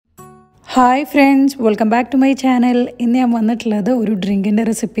Hi friends, welcome back to my channel. ഇന്ന് ഞാൻ വന്നിട്ടുള്ളത് ഒരു ഡ്രിങ്കിൻ്റെ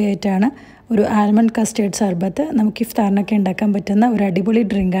റെസിപ്പി ആയിട്ടാണ്. ഒരു ആൽമണ്ട് കസ്റ്റേർഡ് സർബത്ത് നമുക്ക് ഇഫ്താറിനൊക്കെ ഉണ്ടാക്കാൻ പറ്റുന്ന ഒരു അടിപൊളി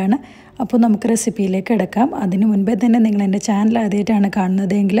ഡ്രിങ്കാണ്. അപ്പോൾ നമുക്ക് റെസിപ്പിയിലേക്ക് കിടക്കാം. അതിന് മുൻപേ തന്നെ നിങ്ങൾ എൻ്റെ ചാനൽ ആദ്യമായിട്ടാണ്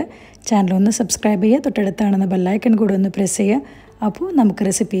കാണുന്നതെങ്കിൽ ചാനൽ ഒന്ന് സബ്സ്ക്രൈബ് ചെയ്യുക, തൊട്ടടുത്താണെന്ന് ബെല്ലൈക്കൺ കൂടെ ഒന്ന് പ്രസ് ചെയ്യുക. അപ്പോൾ നമുക്ക്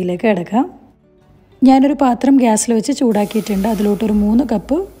റെസിപ്പിയിലേക്ക് കിടക്കാം. ഞാനൊരു പാത്രം ഗ്യാസിൽ വെച്ച് ചൂടാക്കിയിട്ടുണ്ട്. അതിലോട്ടൊരു 3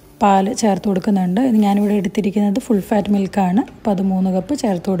 കപ്പ് പാൽ ചേർത്ത് കൊടുക്കുന്നുണ്ട്. ഇത് ഞാനിവിടെ എടുത്തിരിക്കുന്നത് ഫുൾ ഫാറ്റ് മിൽക്കാണ്. അപ്പോൾ അത് 3 കപ്പ്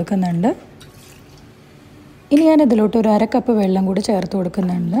ചേർത്ത് കൊടുക്കുന്നുണ്ട്. ഇനി ഞാൻ ഇതിലോട്ട് ഒരു 1/2 കപ്പ് വെള്ളം കൂടി ചേർത്ത്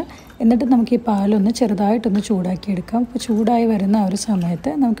കൊടുക്കുന്നുണ്ട്. എന്നിട്ട് നമുക്ക് ഈ പാലൊന്ന് ചെറുതായിട്ടൊന്ന് ചൂടാക്കിയെടുക്കാം. അപ്പോൾ ചൂടായി വരുന്ന ആ ഒരു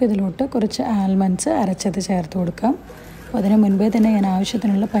സമയത്ത് നമുക്ക് ഇതിലോട്ട് കുറച്ച് ആൽമണ്ട്സ് അരച്ചത് ചേർത്ത് കൊടുക്കാം. അപ്പോൾ അതിന് മുൻപേ തന്നെ ഞാൻ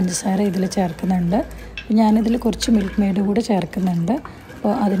ആവശ്യത്തിനുള്ള പഞ്ചസാര ഇതിൽ ചേർക്കുന്നുണ്ട്. അപ്പോൾ ഞാനിതിൽ കുറച്ച് മിൽക്ക് മെയ്ഡ് കൂടെ ചേർക്കുന്നുണ്ട്.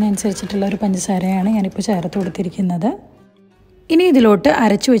 അപ്പോൾ അതിനനുസരിച്ചിട്ടുള്ള ഒരു പഞ്ചസാരയാണ് ഞാനിപ്പോൾ ചേർത്ത് കൊടുത്തിരിക്കുന്നത്. ഇനി ഇതിലോട്ട്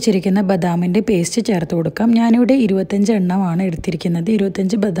അരച്ചു വെച്ചിരിക്കുന്ന ബദാമിൻ്റെ പേസ്റ്റ് ചേർത്ത് കൊടുക്കാം. ഞാനിവിടെ 25 എണ്ണമാണ് എടുത്തിരിക്കുന്നത്.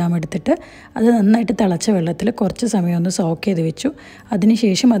 25 ബദാം എടുത്തിട്ട് അത് നന്നായിട്ട് തിളച്ച വെള്ളത്തിൽ കുറച്ച് സമയം ഒന്ന് സോക്ക് ചെയ്ത് വെച്ചു.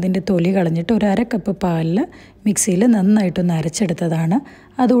 അതിനുശേഷം അതിൻ്റെ തൊലി കളഞ്ഞിട്ട് ഒരു 1/2 കപ്പ് പാലിൽ മിക്സിയിൽ നന്നായിട്ടൊന്ന് അരച്ചെടുത്തതാണ്.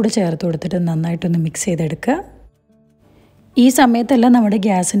 അതുകൂടെ ചേർത്ത് കൊടുത്തിട്ട് നന്നായിട്ടൊന്ന് മിക്സ് ചെയ്തെടുക്കുക. ഈ സമയത്തെല്ലാം നമ്മുടെ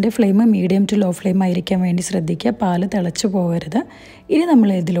ഗ്യാസിൻ്റെ flame medium to law flame ആയിരിക്കാൻ വേണ്ടി ശ്രദ്ധിക്കുക. പാല് തിളച്ച് പോകരുത്. ഇനി നമ്മൾ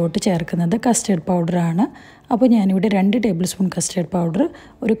ഇതിലോട്ട് ചേർക്കുന്നത് കസ്റ്റേർഡ് പൗഡറാണ്. അപ്പോൾ ഞാനിവിടെ 2 ടേബിൾ സ്പൂൺ കസ്റ്റേർഡ് പൗഡർ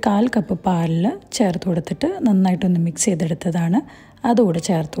ഒരു 1/4 കപ്പ് പാലിൽ ചേർത്ത് കൊടുത്തിട്ട് നന്നായിട്ടൊന്ന് മിക്സ് ചെയ്തെടുത്തതാണ്. അതുകൂടെ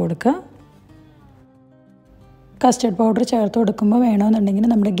ചേർത്ത് കൊടുക്കുക. കസ്റ്റർഡ് പൗഡർ ചേർത്ത് കൊടുക്കുമ്പോൾ വേണമെന്നുണ്ടെങ്കിൽ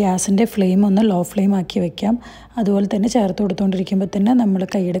നമ്മുടെ ഗ്യാസിൻ്റെ ഫ്ലെയിം ഒന്ന് ലോ ഫ്ലെയിം ആക്കി വെക്കാം. അതുപോലെ തന്നെ ചേർത്ത് കൊടുത്തുകൊണ്ടിരിക്കുമ്പോൾ തന്നെ നമ്മൾ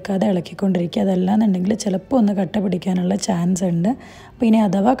കൈയെടുക്കാതെ ഇളക്കിക്കൊണ്ടിരിക്കുക. അതല്ലാന്നുണ്ടെങ്കിൽ ചിലപ്പോൾ ഒന്ന് കട്ട പിടിക്കാനുള്ള ചാൻസ് ഉണ്ട്. അപ്പോൾ ഇനി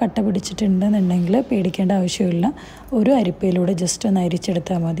അഥവാ കട്ട പിടിച്ചിട്ടുണ്ടെന്നുണ്ടെങ്കിൽ പേടിക്കേണ്ട ആവശ്യമില്ല. ഒരു അരിപ്പയിലൂടെ ജസ്റ്റ് ഒന്ന്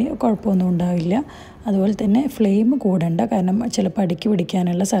അരിച്ചെടുത്താൽ മതി, കുഴപ്പമൊന്നും ഉണ്ടാവില്ല. അതുപോലെ തന്നെ ഫ്ലെയിം കൂടണ്ട, കാരണം ചിലപ്പോൾ അടുക്കി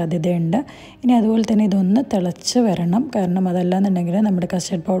പിടിക്കാനുള്ള സാധ്യതയുണ്ട്. ഇനി അതുപോലെ തന്നെ ഇതൊന്ന് തിളച്ച് വരണം, കാരണം അതല്ലാന്നുണ്ടെങ്കിൽ നമ്മുടെ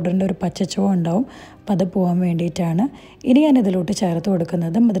കസ്റ്റർഡ് പൗഡറിൻ്റെ ഒരു പച്ചച്ചുവ ഉണ്ടാവും. അപ്പോൾ അത് പോകാൻ വേണ്ടിയിട്ടാണ്. ഇനി ഞാൻ ഇതിലോട്ട് ചേർത്ത്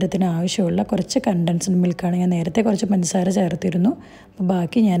കൊടുക്കുന്നത് മധുരത്തിന് ആവശ്യമുള്ള കുറച്ച് കണ്ടൻസ്ഡ് മിൽക്കാണ്. ഞാൻ നേരത്തെ കുറച്ച് പഞ്ചസാര ചേർത്തിരുന്നു. അപ്പോൾ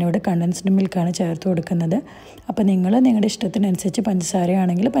ബാക്കി ഞാനിവിടെ കണ്ടൻസ്ഡ് മിൽക്കാണ് ചേർത്ത് കൊടുക്കുന്നത്. അപ്പോൾ നിങ്ങൾ നിങ്ങളുടെ ഇഷ്ടത്തിനനുസരിച്ച്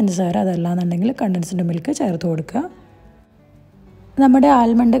പഞ്ചസാരയാണെങ്കിൽ പഞ്ചസാര, അതല്ലാന്നുണ്ടെങ്കിൽ കണ്ടൻസ്ഡ് മിൽക്ക് ചേർത്ത് കൊടുക്കുക. നമ്മുടെ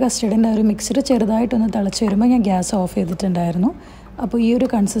ആൽമണ്ട് കസ്റ്റർഡിൻ്റെ ഒരു മിക്സർ ചെറുതായിട്ടൊന്ന് തിളച്ച് വരുമ്പോൾ ഞാൻ ഗ്യാസ് ഓഫ് ചെയ്തിട്ടുണ്ടായിരുന്നു. അപ്പോൾ ഈ ഒരു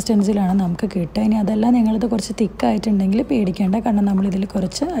കൺസിസ്റ്റൻസിലാണ് നമുക്ക് കിട്ടുക. ഇനി അതെല്ലാം നിങ്ങളിത് കുറച്ച് തിക്കായിട്ടുണ്ടെങ്കിൽ പേടിക്കേണ്ട, കാരണം നമ്മളിതിൽ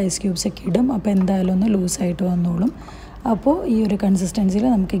കുറച്ച് ഐസ് ക്യൂബ്സ് ഒക്കെ ഇടും. അപ്പോൾ എന്തായാലും ഒന്ന് ലൂസായിട്ട് വന്നോളും. അപ്പോൾ ഈ ഒരു കൺസിസ്റ്റൻസിയിൽ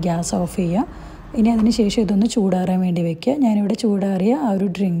നമുക്ക് ഗ്യാസ് ഓഫ് ചെയ്യാം. ഇനി അതിന് ശേഷം ഇതൊന്ന് ചൂടാറാൻ വേണ്ടി വെക്കുക. ഞാനിവിടെ ചൂടാറിയ ആ ഒരു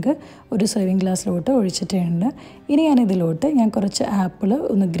ഡ്രിങ്ക് ഒരു സെർവിങ് ഗ്ലാസ്സിലോട്ട് ഒഴിച്ചിട്ടുണ്ട്. ഇനി ഞാനിതിലോട്ട് കുറച്ച് ആപ്പിൾ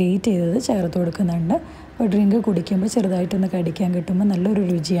ഒന്ന് ഗ്രേറ്റ് ചെയ്തത് ചേർത്ത് കൊടുക്കുന്നുണ്ട്. അപ്പോൾ ഡ്രിങ്ക് കുടിക്കുമ്പോൾ ചെറുതായിട്ടൊന്ന് കടിക്കാൻ കിട്ടുമ്പോൾ നല്ലൊരു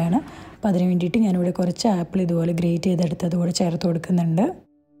രുചിയാണ്. അപ്പോൾ അതിന് വേണ്ടിയിട്ട് ഞാനിവിടെ കുറച്ച് ആപ്പിൾ ഇതുപോലെ ഗ്രേറ്റ് ചെയ്തെടുത്തത് കൂടെ ചേർത്ത് കൊടുക്കുന്നുണ്ട്.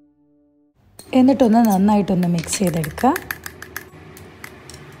 എന്നിട്ടൊന്ന് നന്നായിട്ടൊന്ന് മിക്സ് ചെയ്തെടുക്കുക.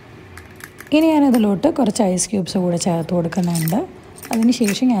 ഇനി ഞാനതിലോട്ട് കുറച്ച് ഐസ് ക്യൂബ്സ് കൂടെ ചേർത്ത് കൊടുക്കുന്നുണ്ട്.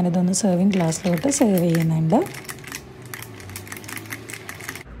 അതിനുശേഷം ഞാനിതൊന്ന് സെർവിങ് ഗ്ലാസ്സിലോട്ട് സെർവ് ചെയ്യുന്നുണ്ട്.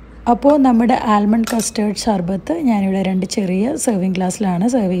 അപ്പോൾ നമ്മുടെ ആൽമണ്ട് കസ്റ്റേർഡ് ഷർബത്ത് ഞാനിവിടെ 2 ചെറിയ സെർവിങ് ഗ്ലാസ്സിലാണ്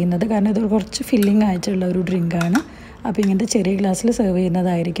സെർവ് ചെയ്യുന്നത്, കാരണം ഇത് കുറച്ച് ഫില്ലിംഗ് ആയിട്ടുള്ള ഒരു ഡ്രിങ്കാണ്. അപ്പോൾ ഇങ്ങനത്തെ ചെറിയ ഗ്ലാസ്സിൽ സെർവ്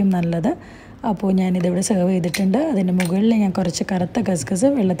ചെയ്യുന്നതായിരിക്കും നല്ലത്. അപ്പോൾ ഞാനിതിവിടെ സെർവ് ചെയ്തിട്ടുണ്ട്. അതിൻ്റെ മുകളിൽ ഞാൻ കുറച്ച് കറുത്ത കസ്കസ്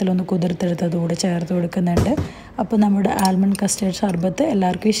വെള്ളത്തിലൊന്ന് കുതിർത്തെടുത്തത് കൂടെ ചേർത്ത് കൊടുക്കുന്നുണ്ട്. അപ്പോൾ നമ്മുടെ ആൽമണ്ട് കസ്റ്റേർഡ് ഷർബത്ത്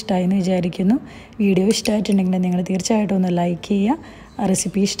എല്ലാവർക്കും ഇഷ്ടമായി എന്ന് വിചാരിക്കുന്നു. വീഡിയോ ഇഷ്ടമായിട്ടുണ്ടെങ്കിൽ നിങ്ങൾ തീർച്ചയായിട്ടും ഒന്ന് ലൈക്ക് ചെയ്യുക. ആ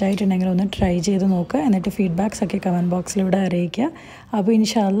റെസിപ്പി ഇഷ്ടമായിട്ടുണ്ടെങ്കിൽ ഒന്ന് ട്രൈ ചെയ്ത് നോക്കുക. എന്നിട്ട് ഫീഡ്ബാക്സ് ഒക്കെ കമൻറ്റ് ബോക്സിലൂടെ അറിയിക്കുക. അപ്പോൾ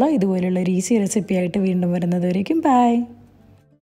ഇൻഷാ അല്ലാഹ് ഇതുപോലുള്ള ഒരു ഈസി റെസിപ്പി ആയിട്ട് വീണ്ടും വരുന്നതുവരേക്കും ബൈ.